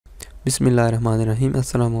बिस्मिल्लाहिर्रहमानिर्रहीम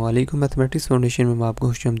अस्सलाम वालेकुम। मैथमेटिक्स फाउंडेशन में मैं आपको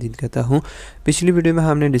खुशामदीद कहता हूँ। पिछली वीडियो में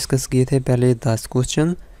हमने डिस्कस किए थे पहले 10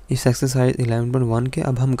 क्वेश्चन इस एक्सरसाइज 11.1 के।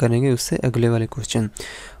 अब हम करेंगे उससे अगले वाले question.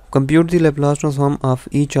 Compute the Laplace transform of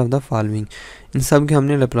each of the following. इन सब की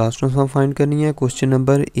हमने लैप्लास ट्रांसफॉर्म फाइंड करनी है। क्वेश्चन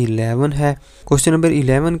नंबर 11 है। क्वेश्चन नंबर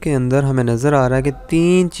 11 के अंदर हमें नज़र आ रहा है कि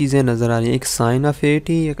तीन चीज़ें नज़र आ रही हैं, एक साइन ऑफ ए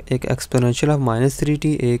टी, एक एक्सपोनेंशियल ऑफ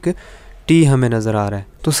 -3t, एक टी हमें नज़र आ रहा है।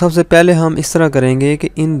 तो सबसे पहले हम इस तरह करेंगे कि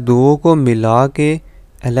इन दो को मिला के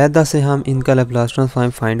अलहदा से हम इनका लैप्लास ट्रांसफॉर्म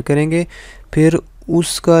फाइंड करेंगे। फिर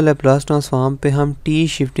उसका लैप्लास ट्रांसफॉर्म पे हम टी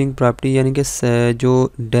शिफ्टिंग प्रॉपर्टी यानी कि जो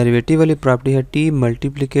डेरिवेटिव वाली प्रॉपर्टी है, टी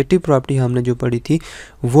मल्टीप्लिकेटिव प्रॉपर्टी हमने जो पढ़ी थी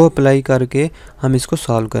वो अप्लाई करके हम इसको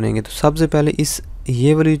सॉल्व करेंगे। तो सबसे पहले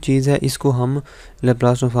ये वाली चीज़ है, इसको हम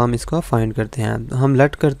लैप्लास ट्रांसफॉर्म इसका फाइंड करते हैं। हम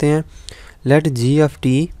लेट करते हैं, लेट जी ऑफ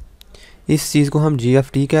टी, इस चीज़ को हम जी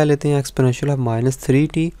ऑफ टी कह लेते हैं, exponential of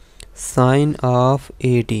 -3t sign of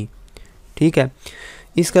A T. ठीक है,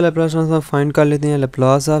 इसका लैप्लास ट्रांसफॉर्म फाइंड कर लेते हैं।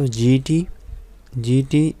 Laplace of G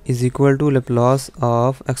T is equal to Laplace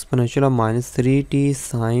of exponential of -3t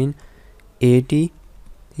sign A T.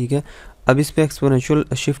 ठीक है, अब इस पे एक्सपोनेंशियल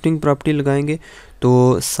शिफ्टिंग प्रॉपर्टी लगाएंगे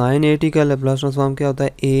तो साइन ए टी का लैप्लास ट्रांसफॉर्म क्या होता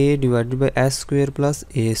है, a divided by S square plus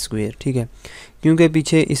A square. ठीक है, क्योंकि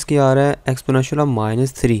पीछे इसके आ रहा है एक्सपोनेंशियल ऑफ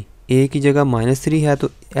 -3, a की जगह -3 है तो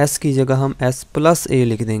s की जगह हम s प्लस a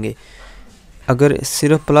लिख देंगे। अगर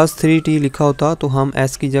सिर्फ +3t लिखा होता तो हम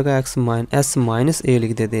s की जगह s माइनस a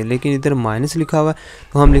लिख देते, लेकिन इधर माइनस लिखा हुआ है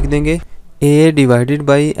तो हम लिख देंगे a डिवाइडेड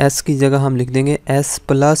बाई s की जगह हम लिख देंगे s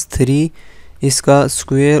प्लस 3 इसका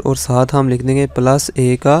स्क्वेयर और साथ हम लिख देंगे प्लस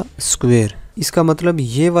a का स्क्वेयर। इसका मतलब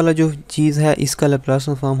ये वाला जो चीज़ है इसका लैप्लास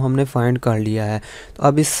ट्रांसफॉर्म हमने फाइंड कर लिया है। तो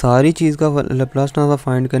अब इस सारी चीज़ का लैप्लास ट्रांसफॉर्म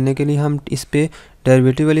फाइंड करने के लिए हम इस पे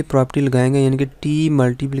डेरिवेटिव वाली प्रॉपर्टी लगाएंगे, यानी कि टी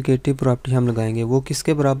मल्टीप्लिकेटिव प्रॉपर्टी हम लगाएंगे। वो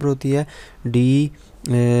किसके बराबर होती है, डी।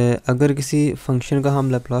 अगर किसी फंक्शन का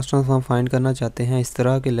हम लैप्लास ट्रांसफॉर्म फाइंड करना चाहते हैं इस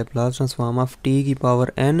तरह के लैप्लास ट्रांसफॉर्म ऑफ टी की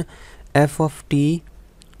power n F of T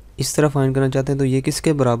इस तरह फाइंड करना चाहते हैं तो ये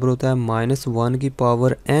किसके बराबर होता है, -1 की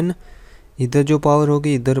पावर n, इधर जो पावर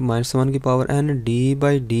होगी इधर -1 की power n, D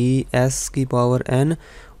by D S की पावर n,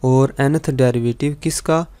 और nth डेरिवेटिव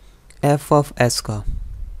किसका, f ऑफ s का।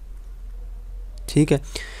 ठीक है,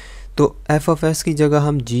 तो f ऑफ s की जगह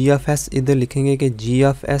हम g ऑफ s इधर लिखेंगे कि g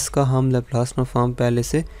ऑफ s का हम लैप्लास ट्रांसफॉर्म पहले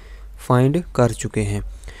से फाइंड कर चुके हैं।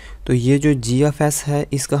 तो ये जो g ऑफ s है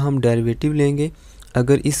इसका हम डेरिवेटिव लेंगे।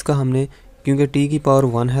 अगर इसका हमने, क्योंकि t की पावर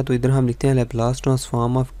 1 है तो इधर हम लिखते हैं लैप्लास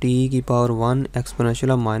ट्रांसफॉर्म ऑफ t की power 1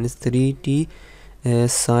 exponential of -3t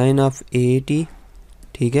sign of A T.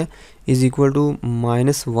 ठीक है, इज इक्वल टू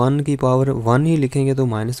 -1 की पावर 1 ही लिखेंगे तो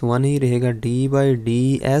 -1 ही रहेगा, D by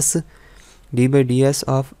D S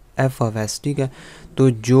of F of S. ठीक है, तो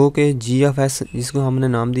जो कि जी ऑफ एस जिसको हमने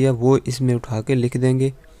नाम दिया वो इसमें उठा के लिख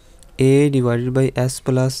देंगे, a divided by S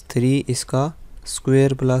plus 3 इसका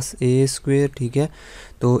स्क्वेयर प्लस ए स्क्वेयर। ठीक है,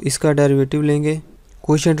 तो इसका डेरिवेटिव लेंगे,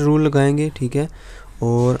 कोशेंट रूल लगाएंगे। ठीक है,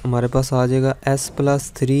 और हमारे पास आ जाएगा s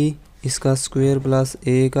प्लस 3 इसका स्क्वेयर प्लस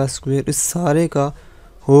a का स्क्वेयर, इस सारे का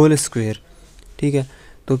होल स्क्वेयर। ठीक है,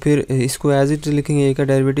 तो फिर इसको एज इट इज़ लिखेंगे, a का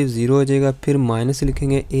डेरिवेटिव 0 हो जाएगा, फिर माइनस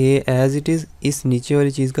लिखेंगे a एज इट इज़, इस नीचे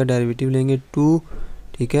वाली चीज़ का डेरिवेटिव लेंगे 2।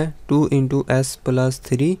 ठीक है, 2 इंटू एस प्लस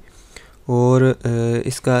 3 और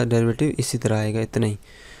इसका डेरिवेटिव इसी तरह आएगा, इतना ही।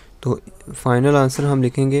 तो फाइनल आंसर हम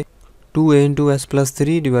लिखेंगे 2a into S plus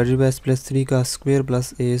 3 divided by S plus 3 का स्क्वेयर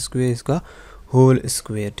प्लस ए स्क्वेयर इसका होल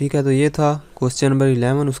स्क्वेयर। ठीक है, तो ये था क्वेश्चन नंबर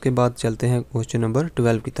 11। उसके बाद चलते हैं क्वेश्चन नंबर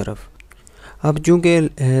 12 की तरफ। अब चूँकि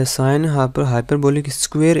sine hyperbolic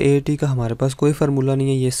square A T का हमारे पास कोई फार्मूला नहीं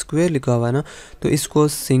है, ये स्क्वेयर लिखा हुआ है ना, तो इसको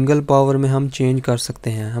सिंगल पावर में हम चेंज कर सकते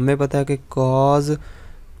हैं। हमें पता है कि कॉज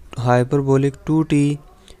हाइपरबोलिक 2t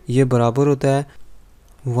ये बराबर होता है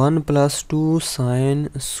 1 + 2 sine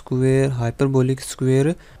square hyperbolic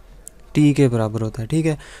square T के बराबर होता है। ठीक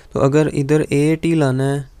है, तो अगर इधर ए टी लाना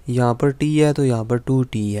है, यहाँ पर टी है तो यहाँ पर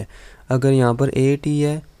 2t है, अगर यहाँ पर ए टी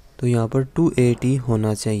है तो यहाँ पर 2at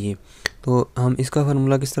होना चाहिए। तो हम इसका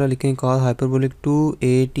फार्मूला किस तरह लिखेंगे, cos hyperbolic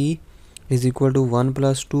 2at is equal to 1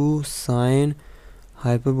 + 2 sine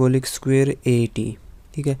hyperbolic square A T.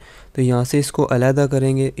 ठीक है, तो यहाँ से इसको अलहदा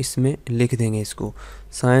करेंगे, इसमें लिख देंगे इसको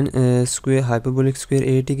sine square hyperbolic square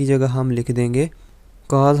A T की जगह हम लिख देंगे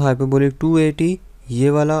कॉस हाइपरबोलिक 2at, ये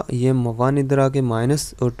वाला ये 1 इधर आके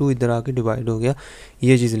माइनस और 2 इधर आके डिवाइड हो गया,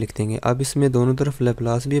 ये चीज़ लिख देंगे। अब इसमें दोनों तरफ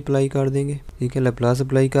लैप्लास भी अप्लाई कर देंगे। ठीक है, लैप्लास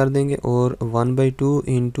अप्लाई कर देंगे और 1/2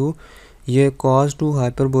 इंटू ये cos 2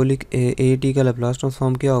 हाइपरबोलिक ए टी का लैप्लास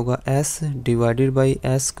ट्रांसफॉर्म क्या होगा, s डिवाइडेड बाई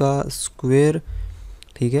s का स्क्वेयर।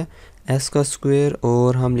 ठीक है, s का स्क्वेयर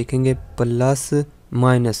और हम लिखेंगे प्लस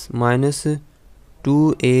माइनस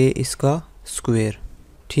 2a इसका स्क्वेयर।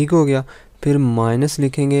 ठीक हो गया। फिर माइनस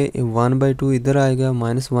लिखेंगे 1/2 इधर आएगा,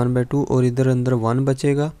 -1/2 और इधर अंदर 1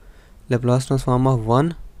 बचेगा, लैप्लास ट्रांसफॉर्म ऑफ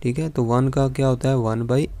 1। ठीक है, तो 1 का क्या होता है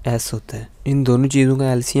 1/s होता है। इन दोनों चीज़ों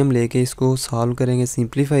का एलसीएम लेके इसको सॉल्व करेंगे,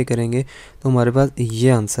 सिंप्लीफाई करेंगे तो हमारे पास ये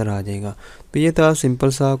आंसर आ जाएगा। तो ये था सिंपल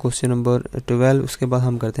सा क्वेश्चन नंबर 12। उसके बाद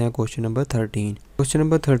हम करते हैं क्वेश्चन नंबर 13। क्वेश्चन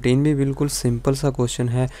नंबर 13 भी बिल्कुल सिंपल सा क्वेश्चन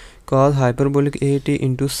है, cos hyperbolic 80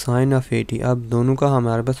 into sine of 80। अब दोनों का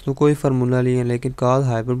हमारे पास तो कोई फार्मूला नहीं है, लेकिन cos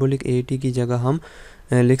हाइपरबोलिक 80 की जगह हम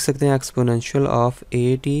लिख सकते हैं exponential of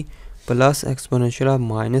 80 plus exponential of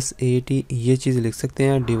 -80, ये चीज़ लिख सकते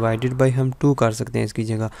हैं। डिवाइडेड बाई हम 2 कर सकते हैं इसकी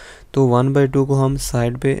जगह, तो 1/2 को हम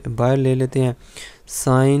साइड पे बाहर ले लेते हैं,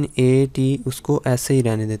 साइन 80 उसको ऐसे ही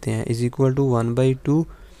रहने देते हैं, इज इक्वल टू 1/2।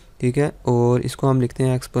 ठीक है, और इसको हम लिखते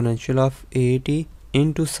हैं exponential of 80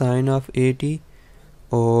 into sine of 80,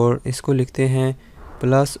 और इसको लिखते हैं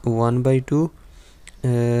plus 1/2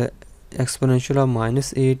 exponential of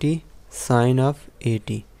 -80 sign of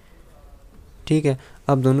 80। ठीक है,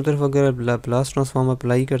 अब दोनों तरफ अगर लैप्लास ट्रांसफॉर्म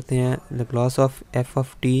अप्लाई करते हैं, Laplace of F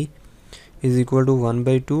of T is equal to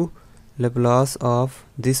 1/2 Laplace of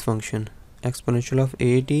this function exponential of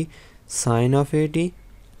 80 sign of 80।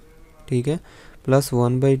 ठीक है, plus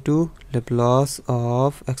 1/2 Laplace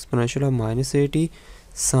of exponential of -80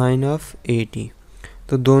 sign of 80।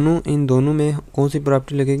 तो इन दोनों में कौन सी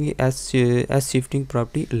प्रॉपर्टी लगेगी, एस शिफ्टिंग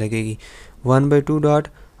प्रॉपर्टी लगेगी। 1/2 डॉट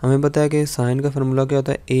हमें पता है कि साइन का फार्मूला क्या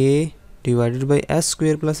होता है, ए divided by S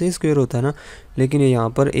square plus A square होता है ना, लेकिन यहाँ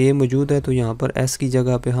पर ए मौजूद है तो यहाँ पर एस की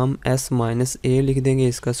जगह पे हम एस माइनस ए लिख देंगे,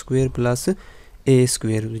 इसका स्क्वेयर प्लस ए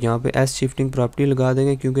स्क्वेयर। यहाँ पे एस शिफ्टिंग प्रॉपर्टी लगा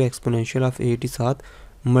देंगे क्योंकि एक्सपोनेंशियल ऑफ 80 साथ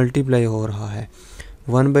मल्टीप्लाई हो रहा है।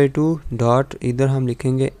 1/2 डॉट इधर हम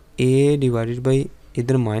लिखेंगे ए डिवाइडेड बाई,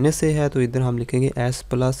 इधर माइनस ए है तो इधर हम लिखेंगे एस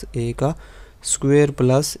प्लस ए का स्क्वेयर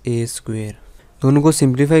प्लस ए स्क्वेयर। दोनों को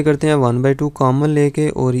सिंप्लीफाई करते हैं 1/2 कॉमन लेके,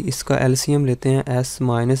 और इसका एलसीएम लेते हैं एस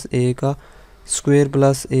माइनस ए का स्क्वेयर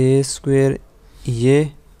प्लस ए स्क्वेयर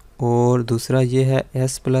ये, और दूसरा ये है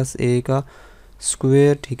एस प्लस ए का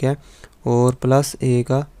स्क्वेयर। ठीक है, और प्लस ए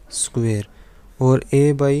का स्क्वेयर, और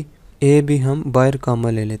ए बाई ए भी हम बाहर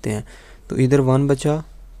कॉमन ले लेते हैं, तो इधर 1 बचा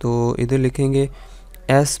तो इधर लिखेंगे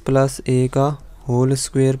एस प्लस ए का होल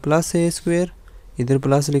स्क्वेयर प्लस ए स्क्वेयर, इधर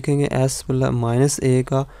प्लस लिखेंगे एस माइनस ए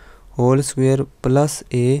का होल स्क्वेयर प्लस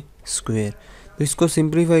ए स्क्वेयर। तो इसको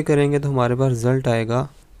सिंप्लीफाई करेंगे तो हमारे पास रिजल्ट आएगा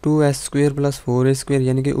 2s square plus 4a square,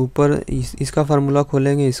 यानी कि ऊपर इसका फार्मूला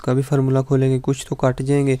खोलेंगे, इसका भी फार्मूला खोलेंगे, कुछ तो कट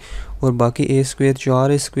जाएंगे, और बाकी a स्क्वेयर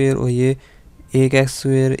 4a स्क्वेयर, और ये 1x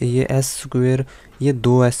स्क्वेयर, ये s स्क्वेयर, ये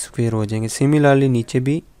 2s स्क्वेयर हो जाएंगे। सिमिलरली नीचे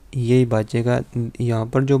भी यही बचेगा, यहाँ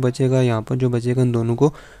पर जो बचेगा, यहाँ पर जो बचेगा, इन दोनों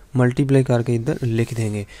को मल्टीप्लाई करके इधर लिख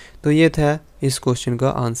देंगे। तो ये था इस क्वेश्चन का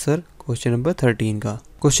आंसर, क्वेश्चन नंबर 13 का।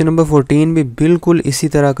 क्वेश्चन नंबर 14 भी बिल्कुल इसी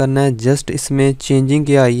तरह करना है, जस्ट इसमें चेंजिंग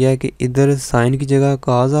क्या आई है कि इधर साइन की जगह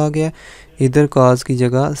काज आ गया, इधर काज की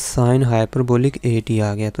जगह साइन हाइपरबोलिक 80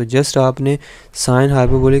 आ गया। तो जस्ट आपने साइन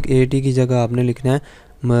हाइपरबोलिक 80 की जगह आपने लिखना है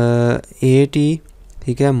 80,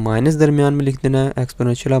 ठीक है, माइनस दरमियान में लिख देना है,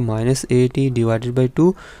 exponential of -80 divided by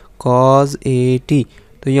 2 cos 80।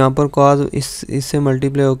 तो यहाँ पर cos इससे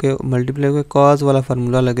मल्टीप्लाई होकर cos वाला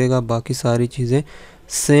फार्मूला लगेगा, बाकी सारी चीज़ें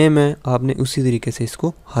सेम है, आपने उसी तरीके से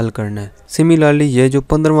इसको हल करना है। सिमिलरली ये जो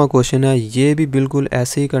 15वां क्वेश्चन है ये भी बिल्कुल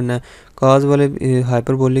ऐसे ही करना है, cos वाले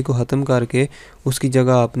हाइपरबोलिक को ख़त्म करके उसकी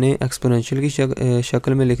जगह आपने एक्सपोनेंशियल की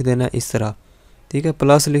शक्ल में लिख देना है इस तरह। ठीक है,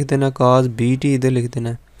 प्लस लिख देना cos BT, इधर लिख देना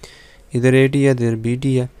है, इधर 80 है इधर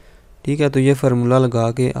BT है। ठीक है, तो ये फार्मूला लगा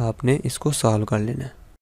के आपने इसको सॉल्व कर लेना है।